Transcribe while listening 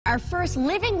our first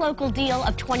Living Local deal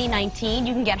of 2019.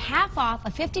 You can get half off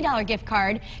a $50 gift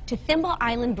card to Thimble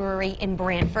Island Brewery in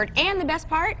Brantford. And the best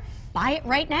part, buy it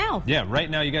right now. Yeah, right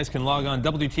now you guys can log on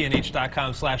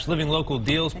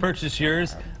WTNH.com/livinglocaldeals, purchase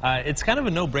yours. It's kind of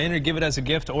a no-brainer. Give it as a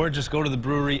gift or just go to the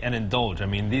brewery and indulge. I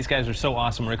mean, these guys are so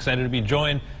awesome. We're excited to be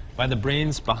joined by the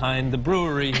brains behind the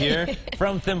brewery here.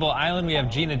 From Thimble Island, we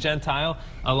have Gina Gentile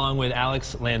along with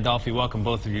Alex Landolfi. Welcome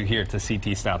both of you here to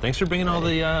CT Style. Thanks for bringing all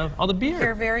the beer.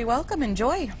 You're very welcome.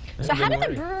 Enjoy. So how did the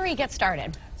brewery get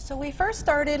started? So we first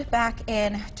started back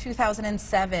in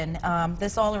 2007.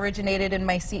 This all originated in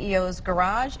my CEO's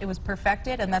garage. It was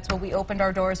perfected, and that's what we opened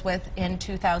our doors with in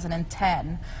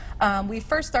 2010. We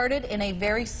first started in a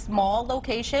very small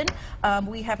location.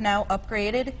 We have now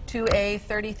upgraded to a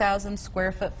 30,000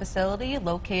 square foot facility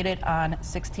located on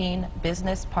 16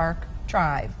 Business Park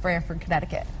Drive, Brantford,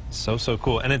 Connecticut. So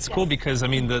cool. And it's cool because, I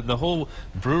mean, the whole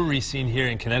brewery scene here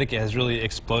in Connecticut has really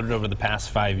exploded over the past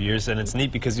 5 years, and it's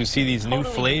neat because you see these new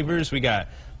flavors. We got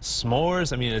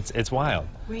s'mores. I mean, it's wild.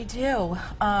 We do.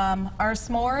 Our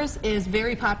s'mores is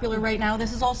very popular right now.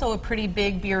 This is also a pretty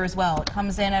big beer as well. It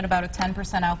comes in at about a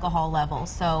 10% alcohol level,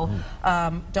 so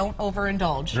don't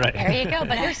overindulge. Right. There you go.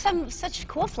 But there's such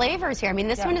cool flavors here. I mean,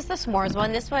 this one is the s'mores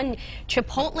one. This one,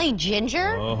 chipotle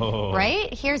ginger,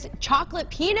 right? Here's chocolate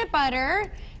peanut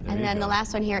butter, and then the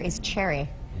last one here is cherry.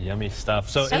 Yummy stuff.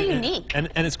 So unique. And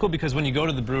it's cool because when you go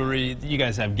to the brewery, you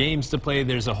guys have games to play.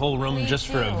 There's a whole room just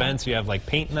for events. You have like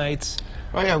paint nights.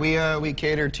 Oh yeah, we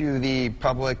cater to the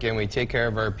public and we take care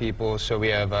of our people. So we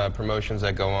have promotions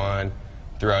that go on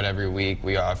throughout every week.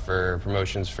 We offer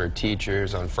promotions for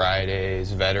teachers on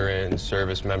Fridays, veterans,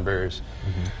 service members.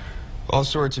 All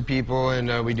sorts of people,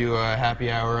 and we do a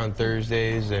happy hour on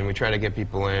Thursdays, and we try to get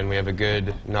people in. We have a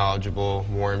good, knowledgeable,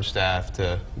 warm staff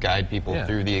to guide people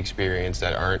through the experience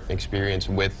that aren't experienced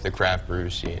with the craft brew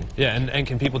scene. Yeah, and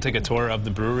can people take a tour of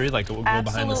the brewery, like go behind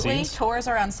the scenes? Absolutely. Tours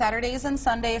are on Saturdays and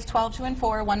Sundays, 12 2 and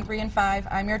 4, 1 3 and 5.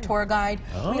 I'm your tour guide.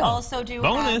 We also do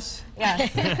bonus.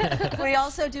 Yes. We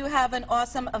also do have an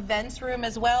awesome events room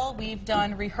as well. We've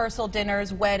done rehearsal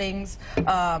dinners, weddings,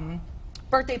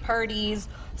 birthday parties,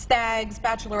 stags,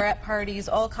 bachelorette parties,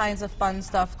 all kinds of fun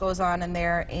stuff goes on in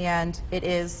there, and it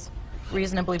is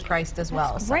reasonably priced as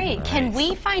well. Great. So. Can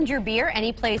we find your beer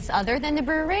any place other than the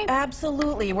brewery?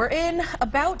 Absolutely. We're in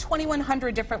about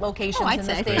 2,100 different locations in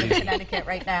the state of Connecticut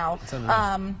right now.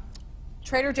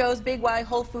 Trader Joe's, Big Y,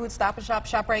 Whole Foods, Stop & Shop,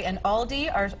 ShopRite, and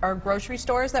Aldi are grocery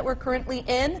stores that we're currently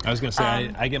in. I was going to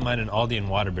say, I get mine in Aldi and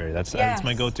Waterbury. That's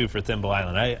my go-to for Thimble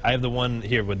Island. I have the one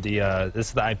here with the, this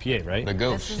is the IPA, right? The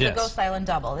Ghost. This is the Ghost Island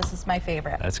Double. This is my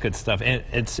favorite. That's good stuff. And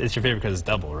it's your favorite because it's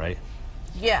double, right?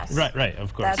 Yes. Right,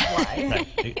 of course. That's why. Right.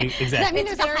 Exactly. Does that mean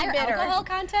it's there's a higher bitter alcohol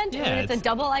content? Yeah, it's a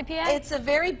double IPA? It's a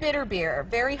very bitter beer,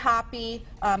 very hoppy,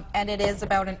 and it is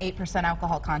about an 8%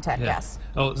 alcohol content, yes.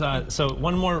 Oh, so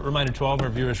one more reminder to all of our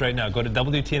viewers right now. Go to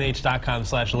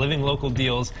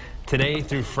WTNH.com/livinglocaldeals. Today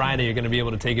through Friday, you're going to be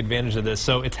able to take advantage of this.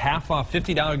 So it's half off,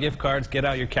 $50 gift cards. Get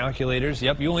out your calculators.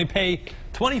 Yep, you only pay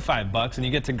 $25, and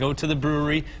you get to go to the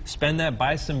brewery, spend that,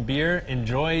 buy some beer,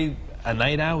 enjoy a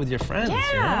night out with your friends.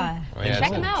 Yeah. Oh, yeah,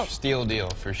 check them out. Steal deal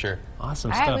for sure.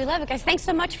 Awesome stuff. stuff. We love it, guys. Thanks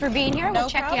so much for being here. We'll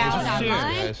check you out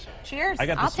online. Cheers.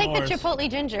 I'll take the chipotle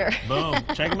ginger. Boom.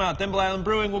 Check them out. Thimble Island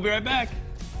Brewing. We'll be right back.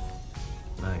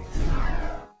 Nice.